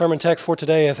Sermon text for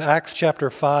today is Acts chapter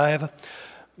 5,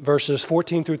 verses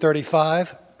 14 through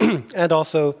 35, and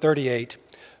also 38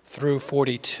 through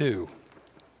 42.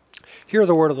 Hear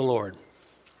the word of the Lord.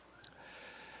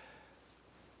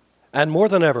 And more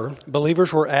than ever,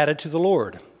 believers were added to the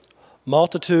Lord,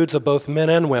 multitudes of both men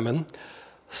and women,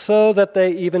 so that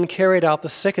they even carried out the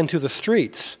sick into the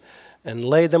streets and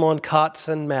laid them on cots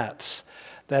and mats,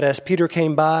 that as Peter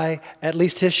came by, at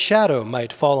least his shadow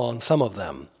might fall on some of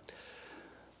them.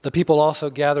 The people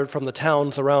also gathered from the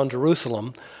towns around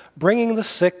Jerusalem, bringing the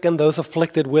sick and those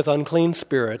afflicted with unclean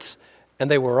spirits,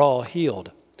 and they were all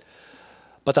healed.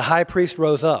 But the high priest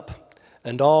rose up,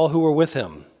 and all who were with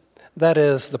him, that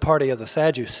is, the party of the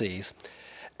Sadducees,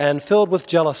 and filled with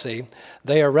jealousy,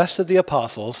 they arrested the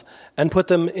apostles and put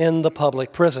them in the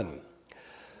public prison.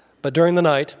 But during the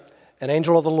night, an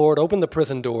angel of the Lord opened the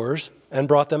prison doors and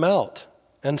brought them out,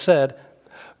 and said,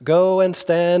 "Go and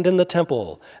stand in the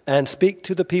temple and speak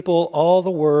to the people all the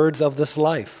words of this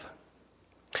life."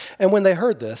 And when they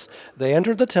heard this, they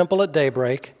entered the temple at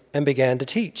daybreak and began to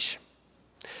teach.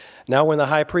 Now when the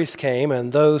high priest came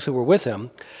and those who were with him,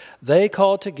 they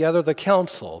called together the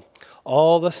council,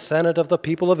 all the senate of the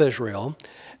people of Israel,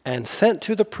 and sent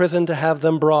to the prison to have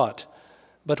them brought.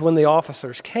 But when the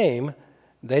officers came,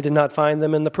 they did not find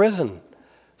them in the prison.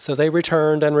 So they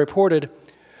returned and reported,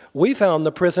 "We found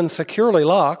the prison securely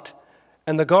locked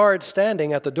and the guards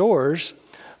standing at the doors,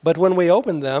 but when we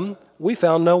opened them, we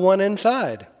found no one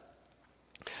inside."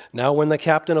 Now when the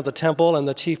captain of the temple and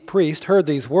the chief priest heard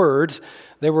these words,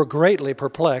 they were greatly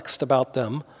perplexed about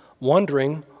them,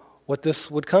 wondering what this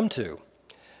would come to.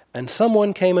 And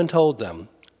someone came and told them,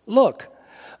 "Look,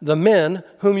 the men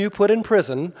whom you put in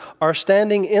prison are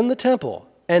standing in the temple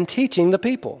and teaching the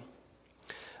people."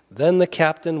 Then the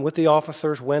captain with the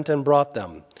officers went and brought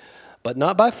them, but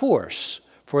not by force,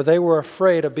 for they were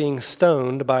afraid of being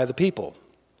stoned by the people.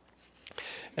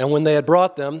 And when they had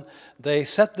brought them, they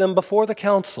set them before the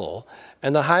council,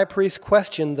 and the high priest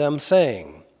questioned them,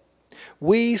 saying,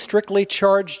 "We strictly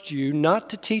charged you not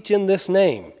to teach in this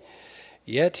name,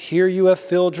 yet here you have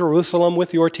filled Jerusalem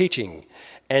with your teaching,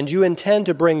 and you intend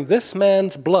to bring this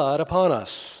man's blood upon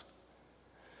us."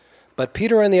 But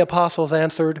Peter and the apostles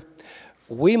answered,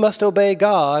 "We must obey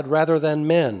God rather than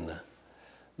men.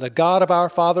 The God of our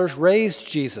fathers raised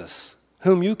Jesus,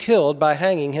 whom you killed by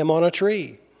hanging him on a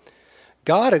tree.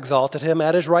 God exalted him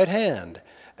at his right hand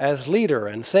as leader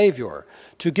and Savior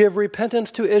to give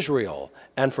repentance to Israel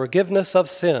and forgiveness of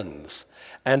sins.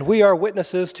 And we are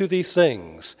witnesses to these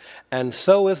things, and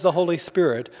so is the Holy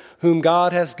Spirit, whom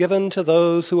God has given to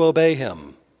those who obey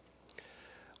him."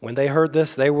 When they heard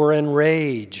this, they were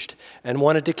enraged and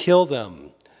wanted to kill them.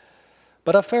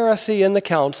 But a Pharisee in the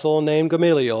council named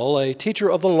Gamaliel, a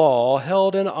teacher of the law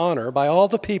held in honor by all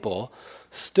the people,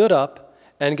 stood up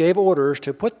and gave orders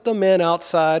to put the men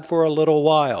outside for a little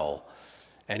while.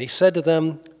 And he said to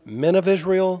them, "Men of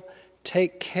Israel,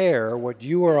 take care what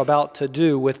you are about to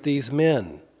do with these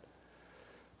men.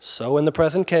 So in the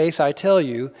present case, I tell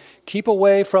you, keep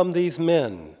away from these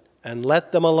men and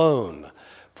let them alone.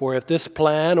 For if this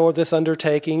plan or this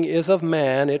undertaking is of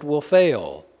man, it will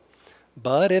fail.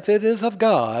 But if it is of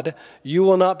God, you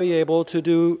will not be able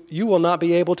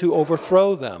to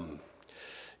overthrow them.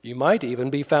 You might even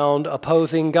be found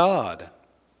opposing God."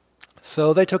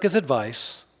 So they took his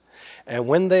advice, and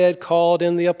when they had called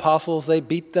in the apostles, they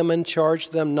beat them and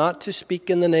charged them not to speak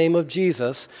in the name of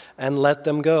Jesus, and let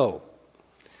them go.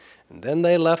 And then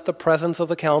they left the presence of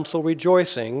the council,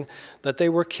 rejoicing that they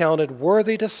were counted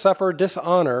worthy to suffer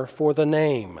dishonor for the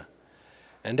name.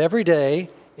 And every day,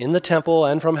 in the temple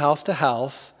and from house to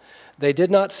house, they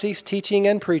did not cease teaching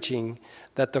and preaching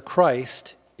that the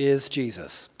Christ is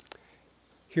Jesus.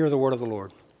 Hear the word of the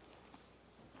Lord.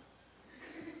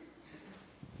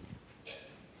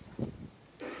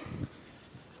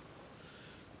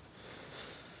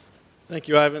 Thank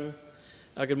you, Ivan.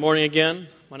 Good morning again.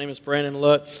 My name is Brandon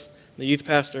Lutz, the youth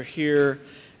pastor here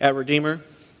at Redeemer.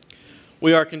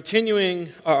 We are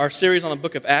continuing our series on the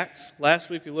book of Acts. Last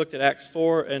week we looked at Acts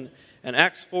 4, and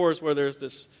Acts 4 is where there's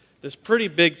this pretty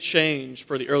big change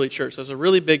for the early church. There's a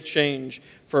really big change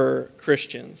for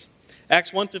Christians.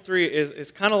 Acts 1 through 3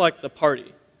 is kind of like the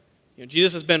party. You know,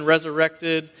 Jesus has been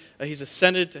resurrected. He's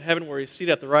ascended to heaven where he's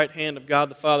seated at the right hand of God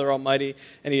the Father Almighty,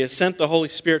 and he has sent the Holy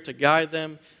Spirit to guide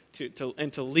them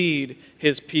and to lead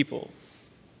his people.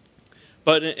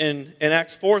 But in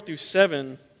Acts 4 through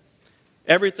 7,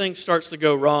 everything starts to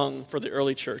go wrong for the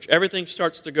early church. Everything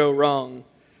starts to go wrong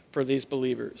for these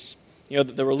believers. You know,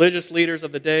 the religious leaders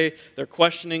of the day, they're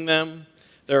questioning them,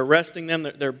 they're arresting them,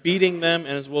 they're beating them,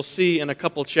 and as we'll see in a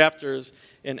couple chapters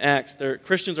in Acts,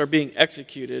 Christians are being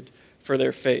executed for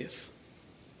their faith.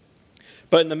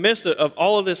 But in the midst of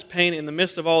all of this pain, in the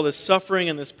midst of all this suffering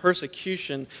and this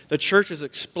persecution, the church is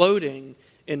exploding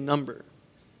in number.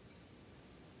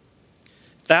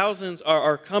 Thousands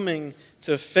are coming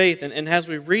to faith. And as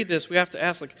we read this, we have to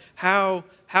ask, how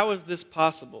is this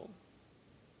possible?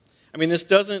 I mean, this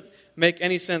doesn't make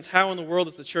any sense. How in the world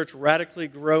is the church radically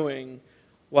growing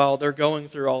while they're going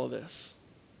through all of this?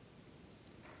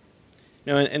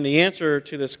 And the answer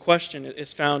to this question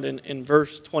is found in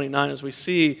verse 29 as we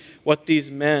see what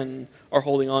these men are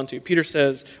holding on to. Peter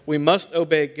says, we must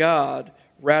obey God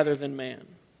rather than man.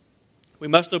 We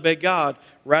must obey God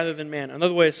rather than man.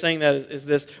 Another way of saying that is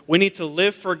this: we need to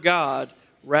live for God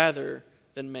rather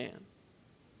than man.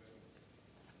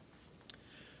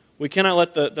 We cannot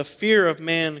let the fear of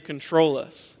man control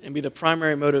us and be the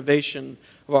primary motivation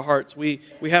of our hearts. We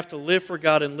have to live for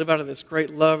God and live out of this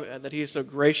great love that He has so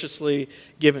graciously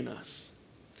given us.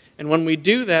 And when we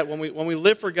do that, when we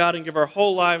live for God and give our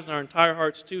whole lives and our entire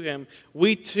hearts to Him,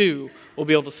 we too will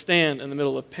be able to stand in the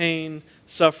middle of pain,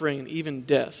 suffering, and even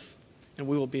death, and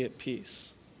we will be at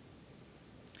peace.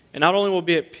 And not only will we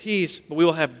be at peace, but we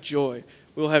will have joy.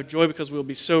 We will have joy because we will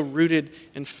be so rooted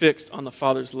and fixed on the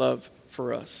Father's love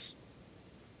for us.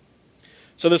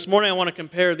 So this morning I want to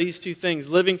compare these two things,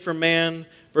 living for man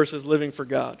versus living for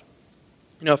God.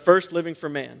 First, living for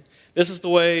man. This is the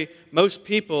way most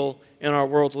people in our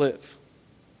world live.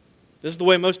 This is the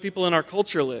way most people in our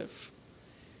culture live.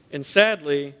 And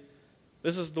sadly,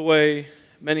 this is the way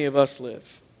many of us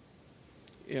live.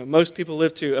 Most people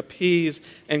live to appease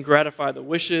and gratify the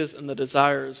wishes and the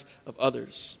desires of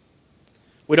others.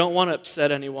 We don't want to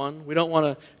upset anyone. We don't want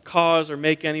to cause or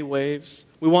make any waves.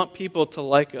 We want people to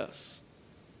like us.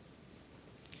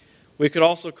 We could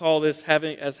also call this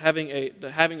having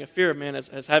a fear of man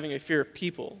as having a fear of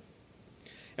people.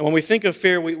 And when we think of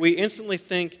fear, we instantly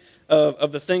think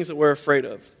of the things that we're afraid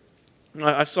of.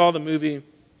 I saw the movie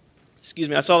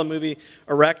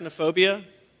Arachnophobia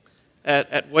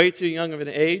at way too young of an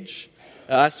age.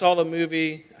 I saw the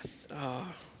movie.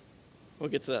 We'll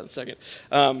get to that in a second.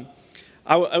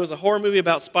 It was a horror movie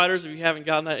about spiders. If you haven't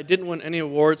gotten that, it didn't win any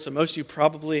awards, so most of you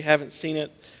probably haven't seen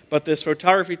it. But this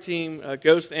photography team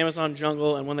goes to the Amazon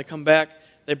jungle, and when they come back,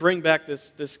 they bring back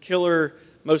this killer,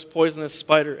 most poisonous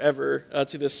spider ever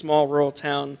to this small rural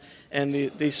town. And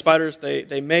these spiders,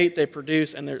 they mate, they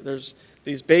produce, and there's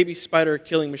these baby spider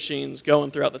killing machines going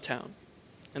throughout the town.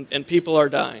 And people are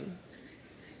dying.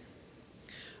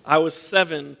 I was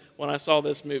 7 when I saw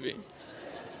this movie.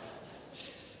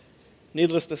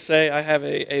 Needless to say, I have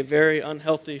a very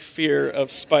unhealthy fear of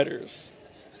spiders.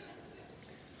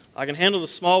 I can handle the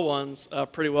small ones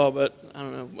pretty well, but I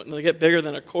don't know, when they get bigger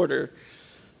than a quarter,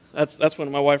 that's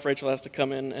when my wife Rachel has to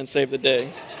come in and save the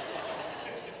day.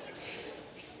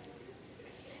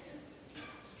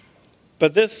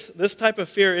 But this type of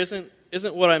fear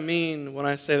isn't what I mean when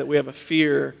I say that we have a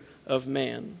fear of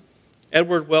man.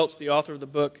 Edward Welch, the author of the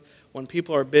book When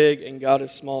People Are Big and God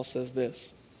Is Small, says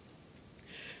this: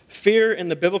 fear in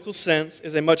the biblical sense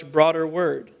is a much broader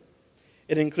word.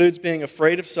 It includes being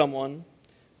afraid of someone,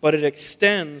 but it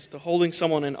extends to holding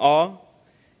someone in awe,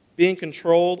 being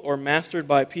controlled or mastered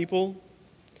by people,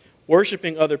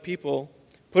 worshiping other people,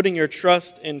 putting your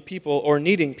trust in people, or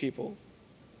needing people.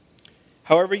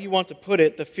 However you want to put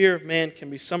it, the fear of man can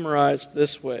be summarized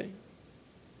this way: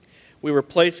 we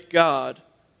replace God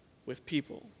with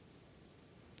people.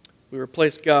 We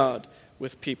replace God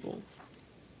with people.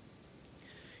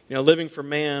 Living for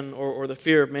man or the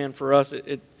fear of man for us,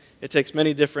 it takes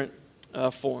many different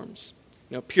forms.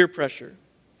 Peer pressure,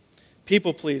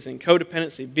 people-pleasing,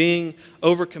 codependency, being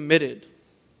overcommitted,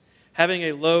 having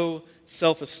a low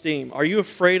self-esteem. Are you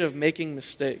afraid of making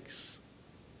mistakes?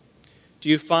 Do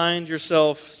you find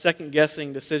yourself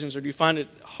second-guessing decisions, or do you find it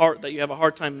hard that you have a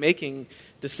hard time making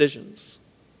decisions?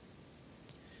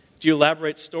 Do you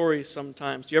elaborate stories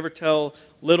sometimes? Do you ever tell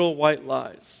little white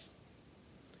lies?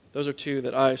 Those are two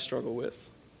that I struggle with.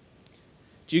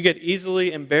 Do you get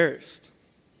easily embarrassed?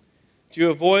 Do you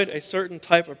avoid a certain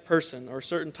type of person or a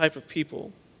certain type of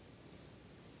people?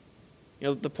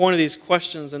 The point of these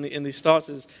questions and these thoughts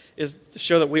is to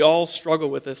show that we all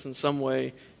struggle with this in some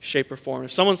way, shape, or form.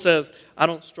 If someone says, I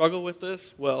don't struggle with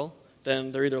this, well,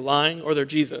 then they're either lying or they're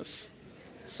Jesus.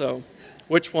 So,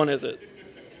 which one is it?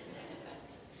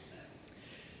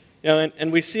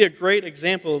 And we see a great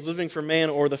example of living for man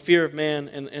or the fear of man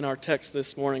in our text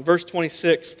this morning. Verse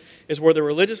 26 is where the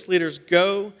religious leaders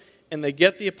go and they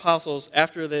get the apostles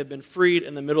after they have been freed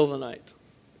in the middle of the night.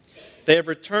 They have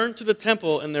returned to the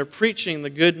temple and they're preaching the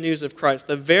good news of Christ.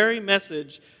 The very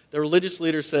message the religious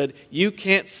leaders said, you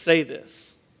can't say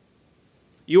this.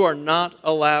 You are not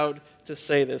allowed to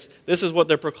say this. This is what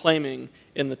they're proclaiming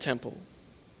in the temple.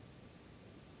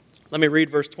 Let me read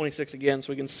verse 26 again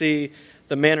so we can see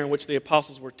the manner in which the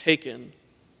apostles were taken.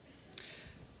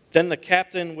 Then the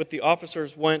captain with the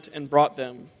officers went and brought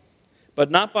them, but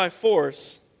not by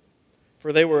force,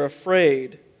 for they were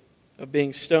afraid of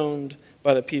being stoned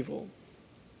by the people.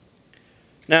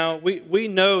 Now, we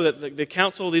know that the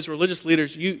council, these religious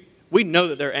leaders, we know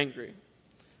that they're angry.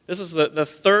 This is the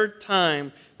third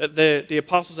time that the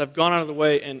apostles have gone out of the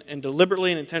way and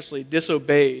deliberately and intentionally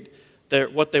disobeyed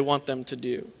what they want them to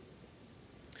do.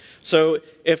 So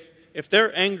if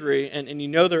they're angry, and you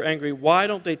know they're angry, why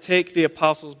don't they take the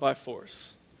apostles by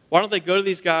force? Why don't they go to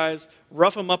these guys,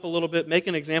 rough them up a little bit, make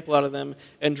an example out of them,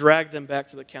 and drag them back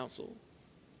to the council?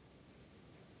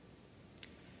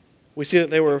 We see that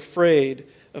they were afraid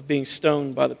of being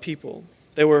stoned by the people.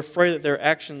 They were afraid that their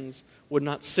actions would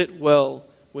not sit well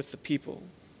with the people.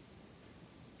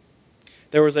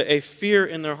 There was a fear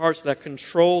in their hearts that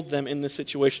controlled them in this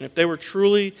situation. If they were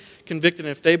truly convicted,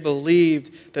 and if they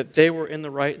believed that they were in the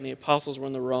right and the apostles were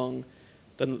in the wrong,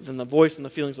 then the voice and the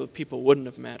feelings of the people wouldn't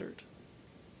have mattered.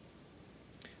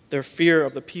 Their fear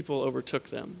of the people overtook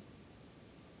them.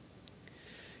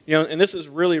 And this is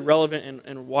really relevant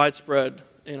and widespread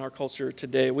in our culture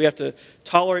today. We have to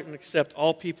tolerate and accept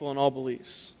all people and all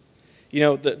beliefs.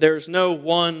 There's no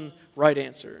one right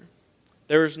answer.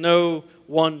 There is no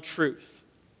one truth.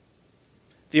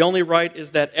 The only right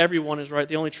is that everyone is right.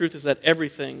 The only truth is that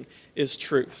everything is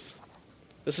truth.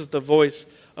 This is the voice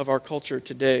of our culture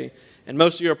today. And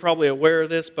most of you are probably aware of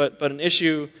this, but an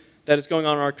issue that is going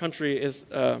on in our country is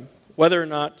whether or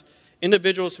not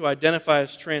individuals who identify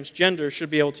as transgender should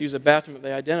be able to use a bathroom that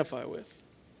they identify with.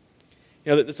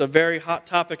 It's a very hot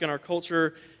topic in our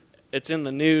culture. It's in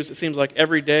the news, it seems like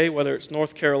every day, whether it's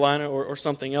North Carolina or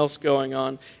something else going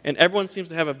on. And everyone seems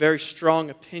to have a very strong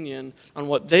opinion on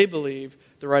what they believe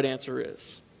the right answer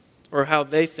is, or how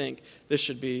they think this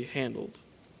should be handled.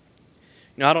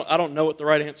 I don't know what the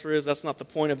right answer is. That's not the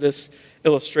point of this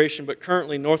illustration. But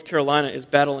currently, North Carolina is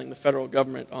battling the federal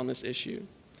government on this issue.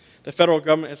 The federal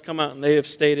government has come out and they have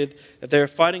stated that they are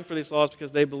fighting for these laws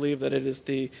because they believe that it is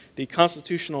the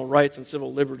constitutional rights and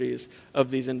civil liberties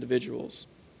of these individuals.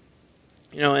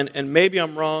 And maybe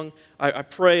I'm wrong. I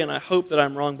pray and I hope that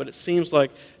I'm wrong, but it seems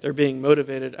like they're being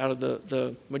motivated out of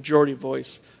the majority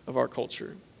voice of our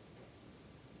culture.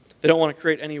 They don't want to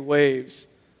create any waves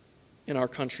in our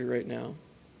country right now,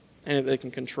 and that they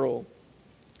can control.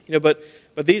 But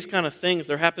these kind of things,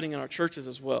 they're happening in our churches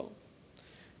as well.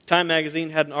 Time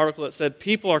magazine had an article that said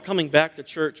people are coming back to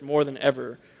church more than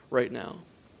ever right now.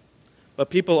 But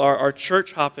people are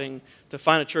church hopping to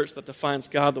find a church that defines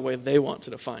God the way they want to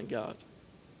define God,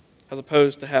 as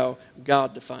opposed to how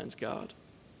God defines God.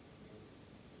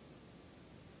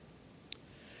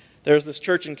 There's this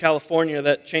church in California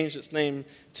that changed its name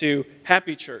to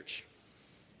Happy Church.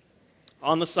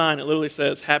 On the sign, it literally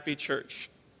says Happy Church.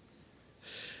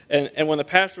 And when the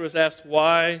pastor was asked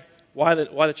why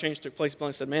the change took place,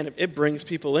 he said, man, it brings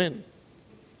people in.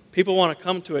 People want to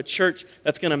come to a church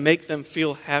that's going to make them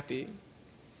feel happy.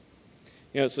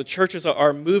 So churches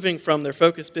are moving from their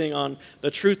focus being on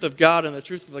the truth of God and the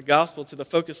truth of the gospel to the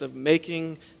focus of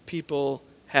making people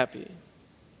happy.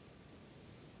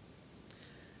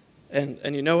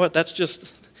 And you know what? That's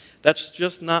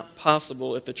just not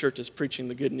possible if the church is preaching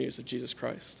the good news of Jesus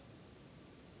Christ.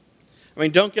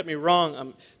 Don't get me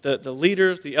wrong. The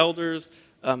leaders, the elders,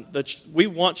 we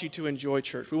want you to enjoy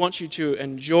church. We want you to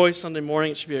enjoy Sunday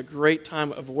morning. It should be a great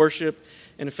time of worship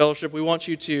and fellowship. We want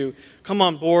you to come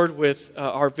on board with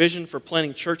our vision for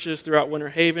planting churches throughout Winter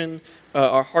Haven,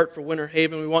 our heart for Winter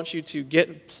Haven. We want you to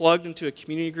get plugged into a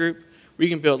community group where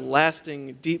you can build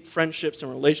lasting, deep friendships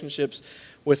and relationships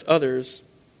with others.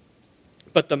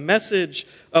 But the message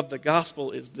of the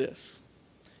gospel is this: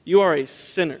 you are a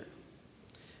sinner.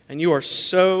 And you are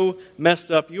so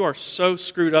messed up, you are so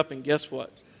screwed up, and guess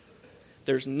what?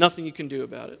 There's nothing you can do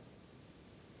about it.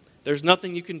 There's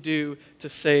nothing you can do to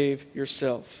save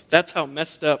yourself. That's how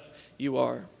messed up you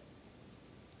are.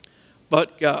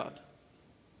 But God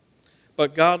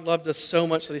loved us so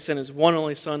much that he sent his one and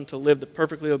only Son to live the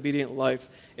perfectly obedient life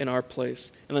in our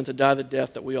place, and then to die the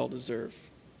death that we all deserve.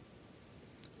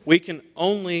 We can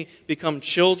only become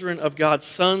children of God,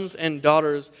 sons and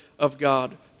daughters of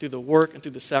God, through the work and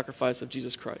through the sacrifice of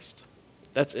Jesus Christ.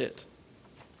 That's it.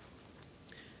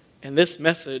 And this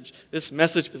message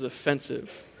is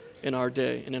offensive in our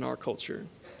day and in our culture.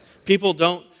 People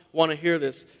don't want to hear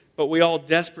this, but we all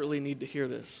desperately need to hear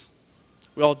this.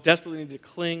 We all desperately need to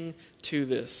cling to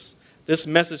this. This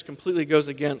message completely goes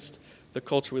against the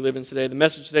culture we live in today. The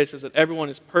message today says that everyone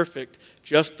is perfect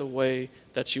just the way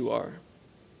that you are.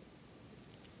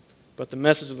 But the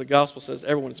message of the gospel says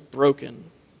everyone is broken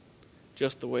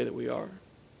just the way that we are.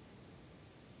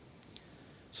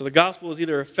 So the gospel is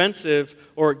either offensive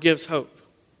or it gives hope.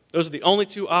 Those are the only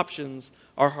two options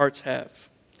our hearts have.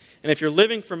 And if you're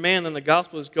living for man, then the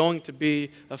gospel is going to be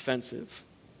offensive.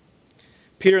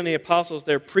 Peter and the apostles,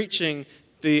 they're preaching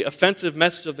the offensive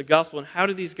message of the gospel, and how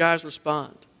do these guys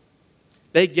respond?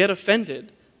 They get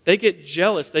offended. They get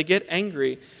jealous. They get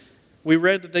angry. We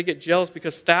read that they get jealous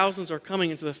because thousands are coming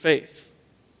into the faith.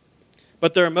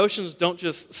 But their emotions don't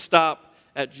just stop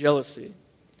at jealousy.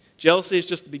 Jealousy is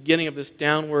just the beginning of this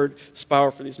downward spiral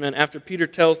for these men. After Peter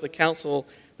tells the council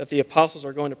that the apostles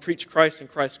are going to preach Christ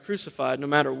and Christ crucified, no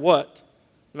matter what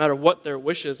their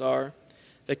wishes are,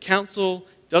 the council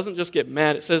doesn't just get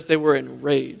mad. It says they were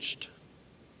enraged.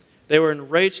 They were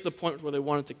enraged to the point where they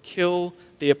wanted to kill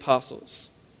the apostles.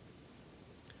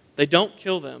 They don't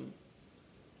kill them,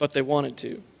 but they wanted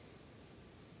to.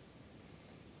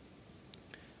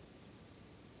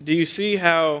 Do you see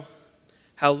how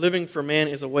living for man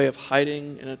is a way of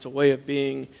hiding and it's a way of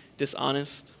being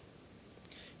dishonest?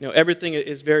 You know, everything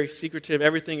is very secretive.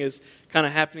 Everything is kind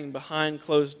of happening behind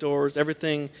closed doors.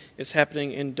 Everything is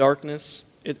happening in darkness.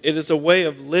 It is a way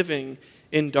of living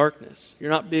in darkness. You're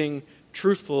not being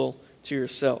truthful to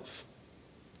yourself.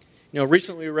 You know,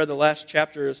 recently we read the last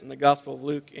chapters in the Gospel of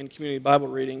Luke in community Bible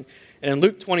reading. And in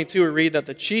Luke 22 we read that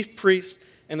the chief priests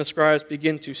and the scribes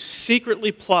begin to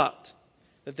secretly plot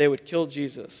that they would kill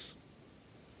Jesus.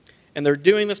 And they're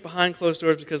doing this behind closed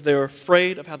doors because they were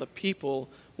afraid of how the people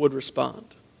would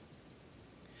respond.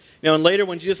 Now, and later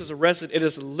when Jesus is arrested, it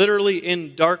is literally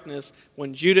in darkness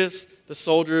when Judas, the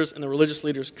soldiers, and the religious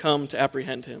leaders come to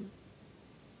apprehend him.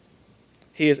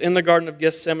 He is in the Garden of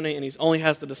Gethsemane, and he only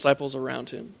has the disciples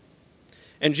around him.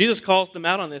 And Jesus calls them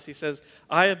out on this. He says,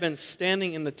 I have been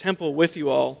standing in the temple with you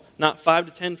all, not 5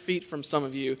 to 10 feet from some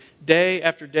of you, day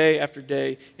after day after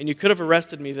day, and you could have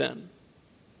arrested me then.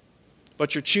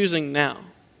 But you're choosing now.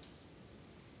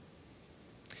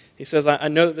 He says, I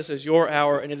know that this is your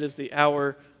hour, and it is the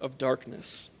hour of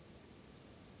darkness.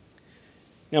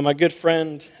 Now, my good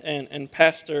friend and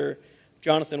pastor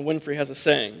Jonathan Winfrey has a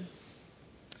saying.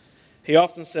 He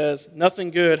often says, nothing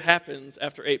good happens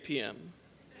after 8 p.m.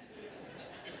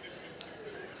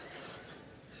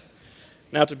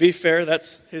 Now, to be fair,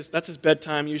 that's his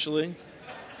bedtime usually.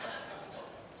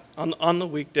 On the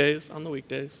weekdays.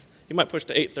 He might push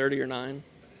to 8:30 or 9.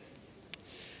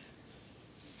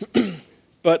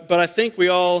 But I think we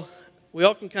all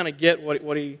can kind of get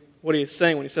what he is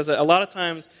saying when he says that a lot of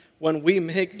times when we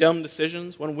make dumb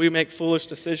decisions, when we make foolish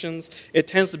decisions, it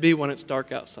tends to be when it's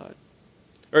dark outside.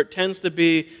 Or it tends to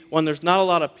be when there's not a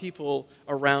lot of people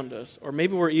around us, or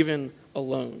maybe we're even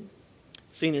alone.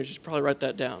 Seniors, you should probably write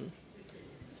that down.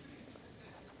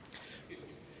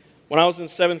 When I was in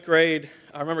 7th grade,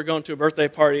 I remember going to a birthday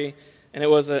party, and it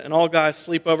was an all-guys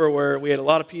sleepover where we had a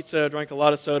lot of pizza, drank a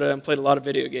lot of soda, and played a lot of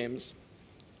video games.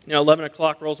 You know, 11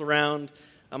 o'clock rolls around.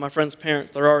 My friend's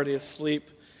parents, they're already asleep.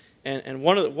 And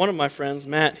one of my friends,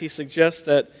 Matt, he suggests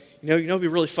that, it'd be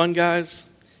really fun, guys,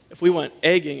 if we went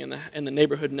egging in the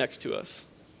neighborhood next to us.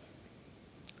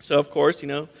 So, of course,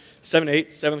 7th, 8th,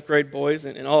 7th grade boys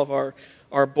and all of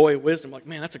our boy wisdom, like,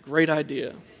 man, that's a great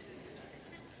idea.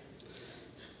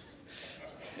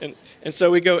 And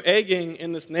so we go egging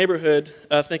in this neighborhood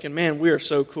thinking, man, we are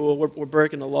so cool. We're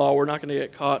breaking the law. We're not going to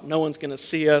get caught. No one's going to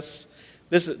see us.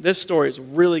 This story is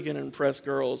really going to impress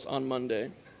girls on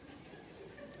Monday.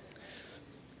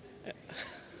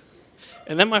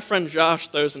 And then my friend Josh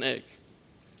throws an egg.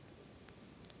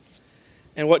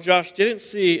 And what Josh didn't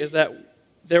see is that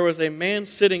there was a man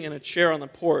sitting in a chair on the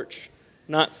porch,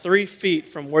 not 3 feet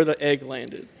from where the egg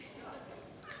landed.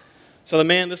 So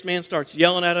this man starts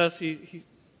yelling at us. He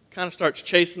kind of starts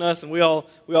chasing us, and we all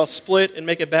split and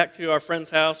make it back to our friend's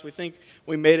house. We think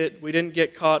we made it. We didn't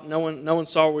get caught. No one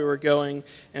saw where we were going,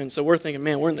 and so we're thinking,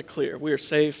 man, we're in the clear. We are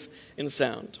safe and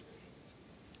sound.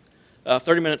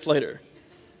 30 minutes later,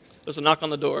 there's a knock on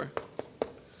the door.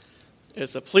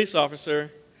 It's a police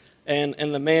officer and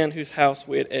the man whose house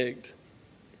we had egged.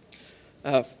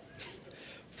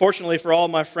 Fortunately for all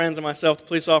my friends and myself, the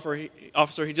police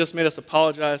officer, he just made us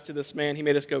apologize to this man. He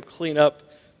made us go clean up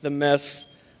the mess.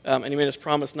 And he made us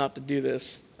promise not to do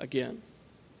this again.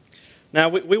 Now,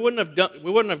 we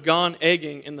wouldn't have gone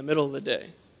egging in the middle of the day.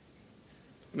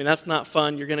 I mean, that's not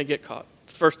fun. You're going to get caught.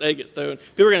 The first egg gets thrown.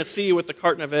 People are going to see you with the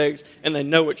carton of eggs, and they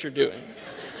know what you're doing.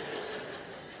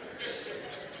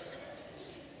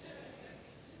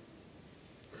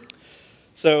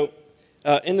 So,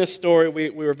 in this story, we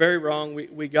were very wrong.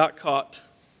 We got caught.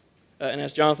 And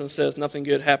as Jonathan says, nothing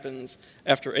good happens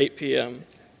after 8 p.m.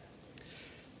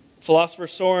 Philosopher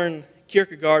Soren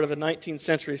Kierkegaard of the 19th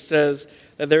century says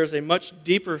that there is a much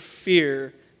deeper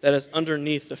fear that is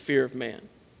underneath the fear of man.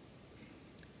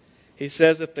 He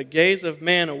says, if the gaze of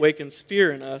man awakens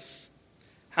fear in us,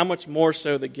 how much more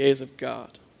so the gaze of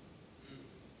God?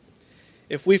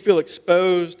 If we feel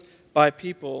exposed by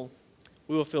people,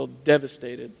 we will feel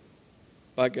devastated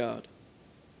by God.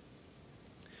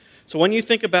 So when you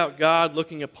think about God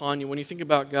looking upon you, when you think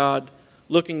about God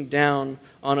looking down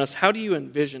on us, how do you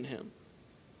envision him?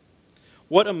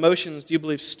 What emotions do you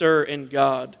believe stir in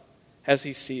God as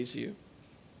he sees you?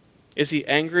 Is he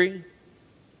angry?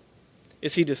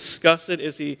 Is he disgusted?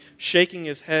 Is he shaking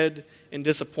his head in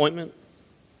disappointment?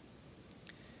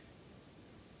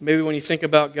 Maybe when you think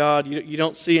about God, you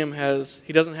don't see him as,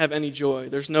 he doesn't have any joy.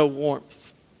 There's no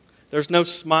warmth. There's no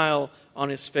smile on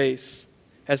his face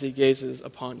as he gazes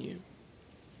upon you.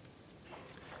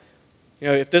 You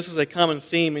know, if this is a common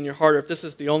theme in your heart, or if this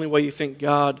is the only way you think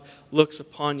God looks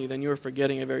upon you, then you are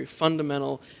forgetting a very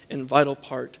fundamental and vital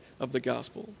part of the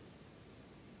gospel.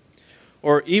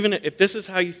 Or even if this is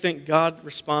how you think God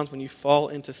responds when you fall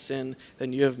into sin,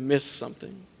 then you have missed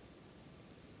something.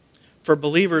 For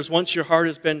believers, once your heart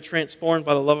has been transformed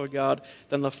by the love of God,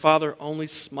 then the Father only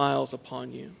smiles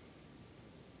upon you.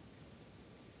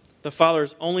 The Father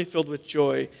is only filled with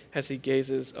joy as he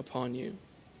gazes upon you.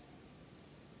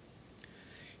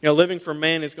 You know, living for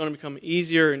man is going to become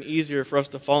easier and easier for us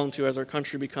to fall into as our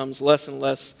country becomes less and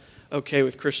less okay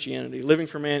with Christianity. Living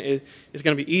for man is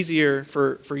going to be easier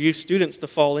for you students to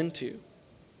fall into.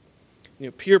 You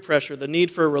know, peer pressure, the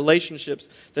need for relationships,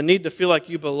 the need to feel like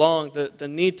you belong, the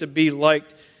need to be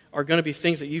liked are going to be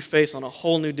things that you face on a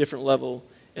whole new different level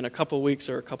in a couple weeks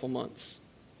or a couple months.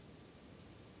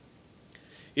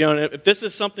 You know, and if this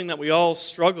is something that we all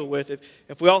struggle with,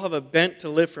 if we all have a bent to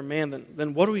live for man,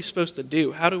 then what are we supposed to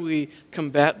do? How do we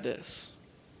combat this?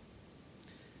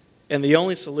 And the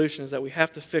only solution is that we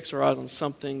have to fix our eyes on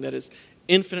something that is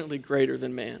infinitely greater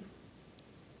than man.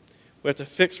 We have to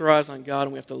fix our eyes on God,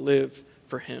 and we have to live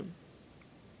for him.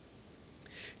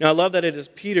 Now, I love that it is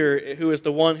Peter who is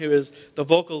the one who is the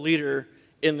vocal leader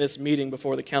in this meeting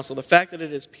before the council. The fact that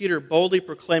it is Peter boldly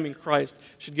proclaiming Christ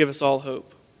should give us all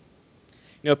hope.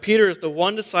 You know, Peter is the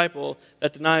one disciple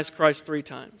that denies Christ 3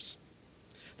 times.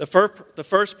 The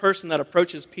first person that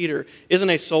approaches Peter isn't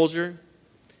a soldier.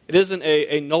 It isn't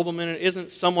a nobleman. It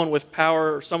isn't someone with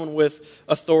power or someone with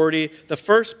authority. The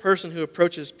first person who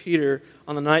approaches Peter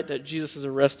on the night that Jesus is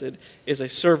arrested is a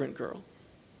servant girl.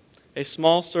 A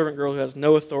small servant girl who has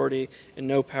no authority and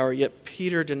no power, yet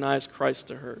Peter denies Christ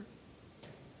to her.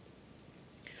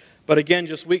 But again,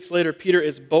 just weeks later, Peter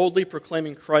is boldly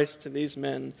proclaiming Christ to these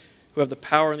men who have the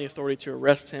power and the authority to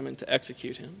arrest him and to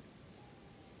execute him.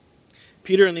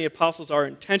 Peter and the apostles are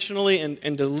intentionally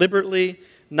and deliberately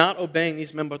not obeying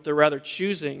these men, but they're rather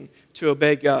choosing to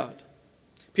obey God.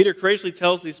 Peter courageously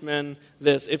tells these men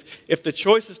this: if the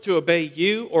choice is to obey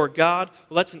you or God,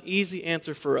 well, that's an easy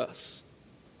answer for us,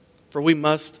 for we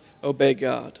must obey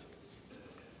God.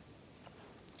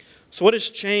 So what has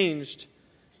changed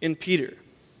in Peter?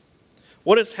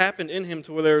 What has happened in him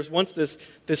to where there was once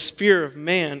this fear of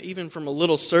man, even from a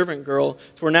little servant girl,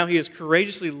 to where now he is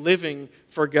courageously living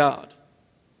for God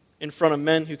in front of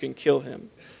men who can kill him?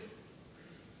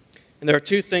 And there are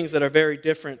 2 things that are very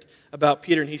different about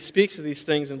Peter, and he speaks of these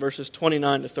things in verses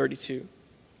 29 to 32.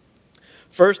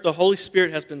 First, the Holy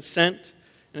Spirit has been sent,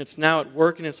 and it's now at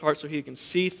work in his heart so he can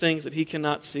see things that he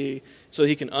cannot see, so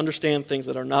he can understand things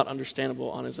that are not understandable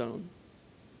on his own.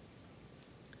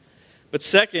 But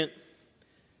second,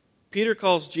 Peter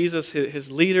calls Jesus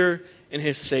his leader and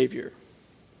his Savior.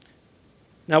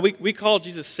 Now, we call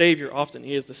Jesus Savior often.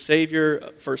 He is the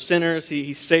Savior for sinners.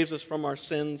 He saves us from our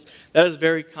sins. That is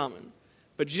very common.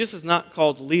 But Jesus is not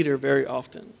called leader very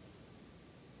often.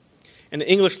 In the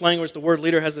English language, the word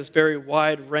leader has this very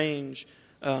wide range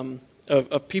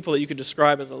of people that you could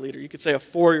describe as a leader. You could say a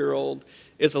 4-year-old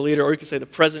is a leader, or you could say the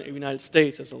President of the United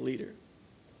States is a leader.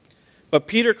 But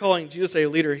Peter calling Jesus a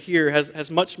leader here has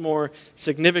much more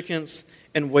significance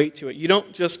and weight to it. You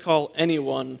don't just call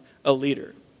anyone a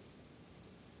leader.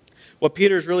 What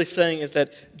Peter is really saying is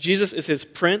that Jesus is his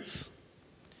prince,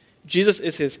 Jesus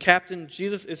is his captain,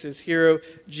 Jesus is his hero,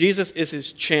 Jesus is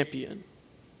his champion.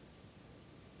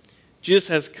 Jesus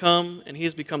has come and he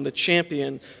has become the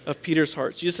champion of Peter's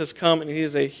heart. Jesus has come and he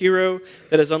is a hero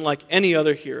that is unlike any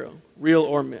other hero, real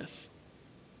or myth.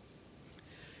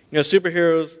 You know,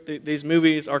 superheroes, these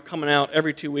movies are coming out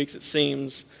every 2 weeks, it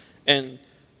seems, and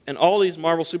all these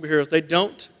Marvel superheroes, they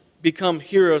don't become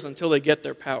heroes until they get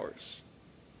their powers.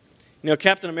 You know,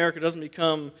 Captain America doesn't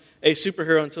become a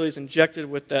superhero until he's injected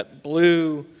with that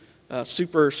blue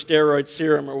super steroid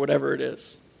serum or whatever it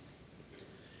is.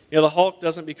 The Hulk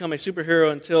doesn't become a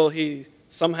superhero until he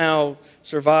somehow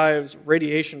survives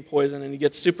radiation poison and he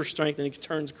gets super strength and he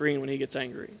turns green when he gets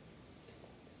angry.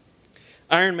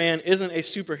 Iron Man isn't a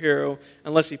superhero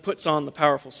unless he puts on the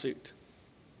powerful suit.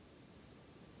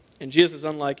 And Jesus is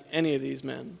unlike any of these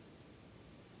men.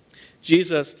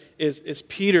 Jesus is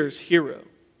Peter's hero.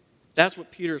 That's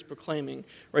what Peter is proclaiming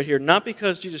right here. Not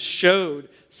because Jesus showed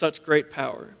such great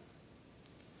power,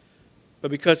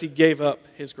 but because he gave up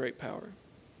his great power.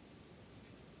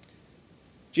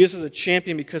 Jesus is a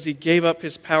champion because he gave up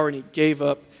his power and he gave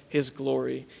up his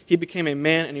glory. He became a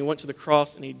man and he went to the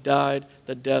cross and he died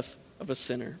the death of a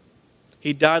sinner.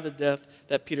 He died the death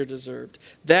that Peter deserved.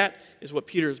 That is what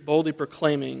Peter is boldly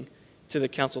proclaiming to the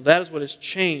council. That is what has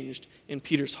changed in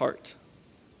Peter's heart.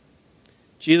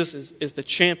 Jesus is the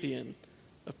champion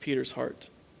of Peter's heart.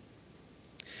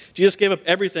 Jesus gave up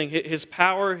everything, his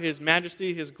power, his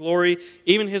majesty, his glory,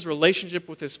 even his relationship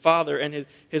with his Father and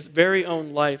his very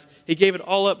own life. He gave it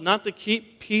all up not to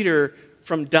keep Peter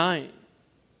from dying.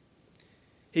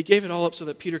 He gave it all up so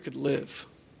that Peter could live.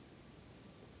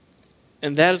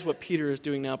 And that is what Peter is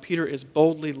doing now. Peter is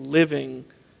boldly living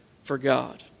for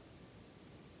God.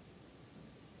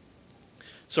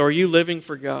 So are you living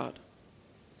for God?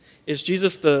 Is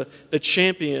Jesus the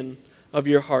champion of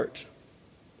your heart?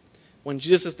 When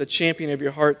Jesus is the champion of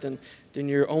your heart, then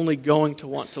you're only going to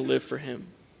want to live for him.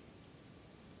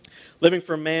 Living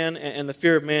for man and the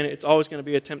fear of man, it's always going to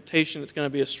be a temptation. It's going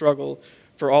to be a struggle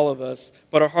for all of us.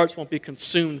 But our hearts won't be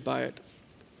consumed by it.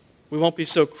 We won't be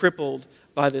so crippled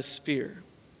by this fear.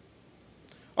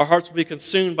 Our hearts will be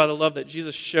consumed by the love that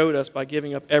Jesus showed us by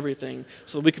giving up everything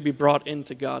so that we could be brought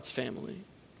into God's family.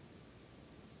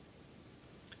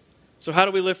 So how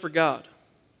do we live for God?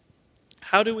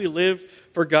 How do we live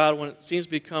for God when it seems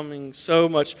becoming so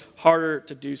much harder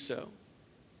to do so?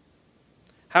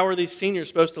 How are these seniors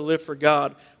supposed to live for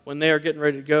God when they are getting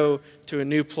ready to go to a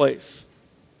new place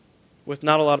with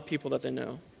not a lot of people that they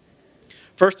know?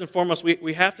 First and foremost,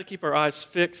 we have to keep our eyes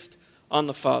fixed on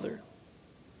the Father.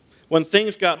 When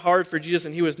things got hard for Jesus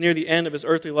and he was near the end of his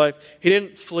earthly life, he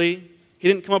didn't flee. He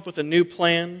didn't come up with a new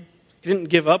plan. He didn't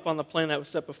give up on the plan that was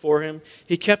set before him.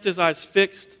 He kept his eyes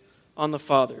fixed on the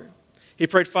Father. He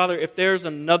prayed, Father, if there's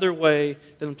another way,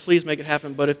 then please make it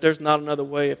happen. But if there's not another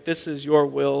way, if this is your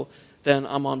will, then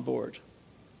I'm on board.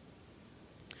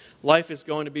 Life is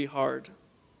going to be hard.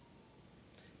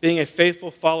 Being a faithful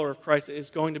follower of Christ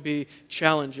is going to be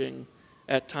challenging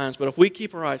at times. But if we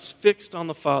keep our eyes fixed on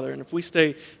the Father, and if we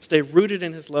stay rooted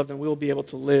in his love, then we will be able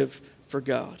to live for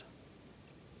God.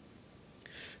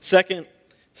 Second,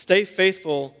 stay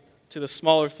faithful to the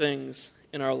smaller things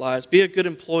in our lives. Be a good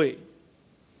employee.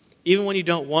 Even when you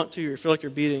don't want to or feel like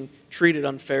you're being treated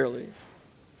unfairly.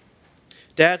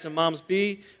 Dads and moms,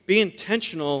 be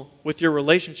intentional with your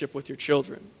relationship with your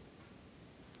children.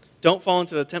 Don't fall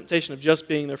into the temptation of just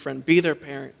being their friend. Be their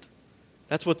parent.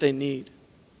 That's what they need.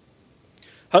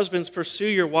 Husbands, pursue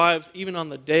your wives even on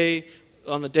the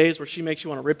days where she makes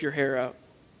you want to rip your hair out.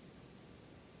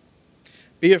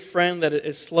 Be a friend that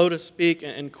is slow to speak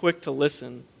and quick to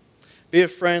listen. Be a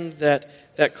friend that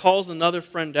calls another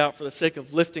friend out for the sake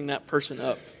of lifting that person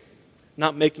up,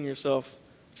 not making yourself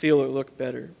feel or look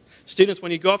better. Students,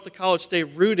 when you go off to college, stay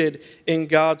rooted in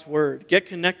God's Word. Get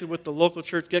connected with the local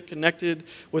church. Get connected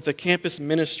with the campus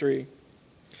ministry.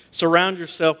 Surround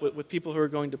yourself with people who are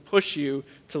going to push you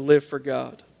to live for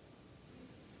God.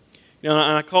 And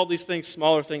I call these things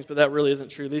smaller things, but that really isn't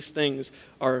true. These things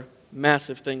are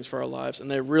massive things for our lives, and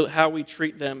how we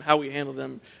treat them, how we handle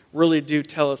them, really do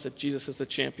tell us that Jesus is the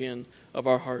champion of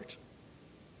our heart.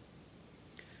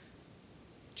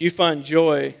 Do you find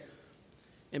joy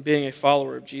in being a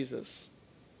follower of Jesus?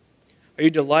 Are you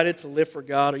delighted to live for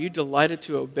God? Are you delighted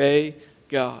to obey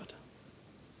God?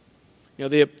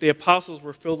 The apostles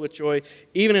were filled with joy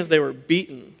even as they were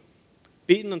beaten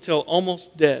until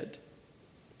almost dead,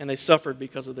 and they suffered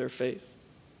because of their faith.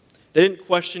 They didn't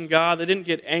question God. They didn't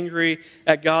get angry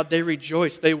at God. They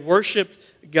rejoiced. They worshiped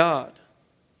God.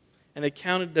 And they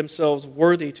counted themselves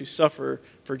worthy to suffer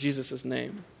for Jesus'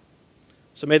 name.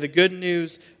 So may the good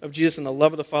news of Jesus and the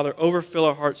love of the Father overfill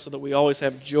our hearts so that we always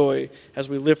have joy as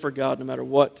we live for God no matter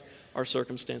what our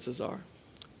circumstances are.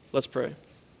 Let's pray.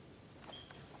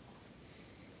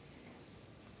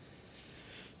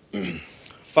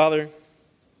 Father,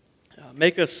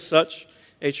 make us such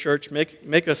a church.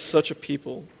 Make us such a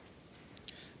people.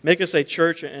 Make us a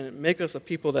church and make us a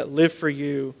people that live for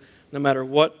you no matter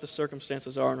what the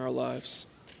circumstances are in our lives.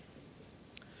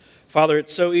 Father,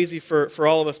 it's so easy for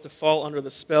all of us to fall under the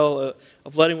spell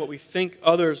of letting what we think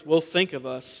others will think of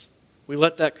us, we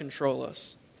let that control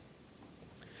us.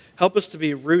 Help us to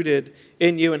be rooted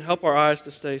in you and help our eyes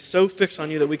to stay so fixed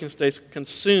on you that we can stay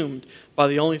consumed by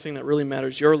the only thing that really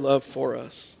matters, your love for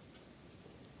us.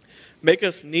 Make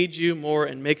us need you more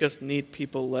and make us need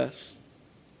people less.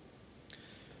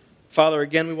 Father,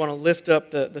 again, we want to lift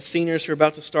up the seniors who are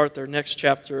about to start their next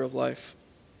chapter of life.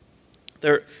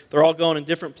 They're all going in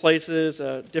different places,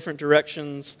 different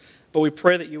directions, but we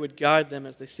pray that you would guide them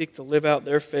as they seek to live out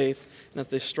their faith and as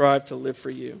they strive to live for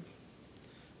you.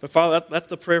 But Father, that's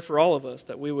the prayer for all of us,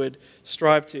 that we would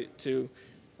strive to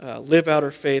live out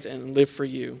our faith and live for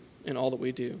you in all that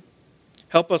we do.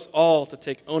 Help us all to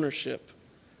take ownership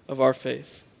of our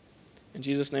faith. In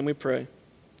Jesus' name we pray.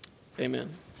 Amen.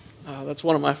 That's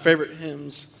one of my favorite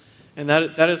hymns, and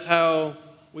that is how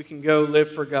we can go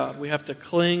live for God. We have to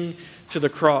cling to the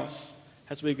cross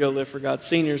as we go live for God.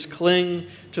 Seniors, cling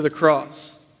to the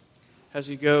cross as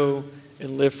you go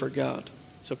and live for God.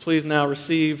 So please now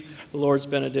receive the Lord's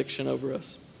benediction over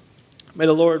us. May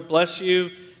the Lord bless you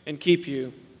and keep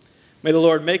you. May the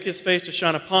Lord make his face to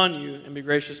shine upon you and be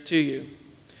gracious to you.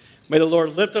 May the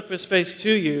Lord lift up his face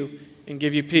to you and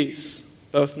give you peace,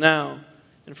 both now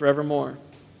and forevermore.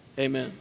 Amen.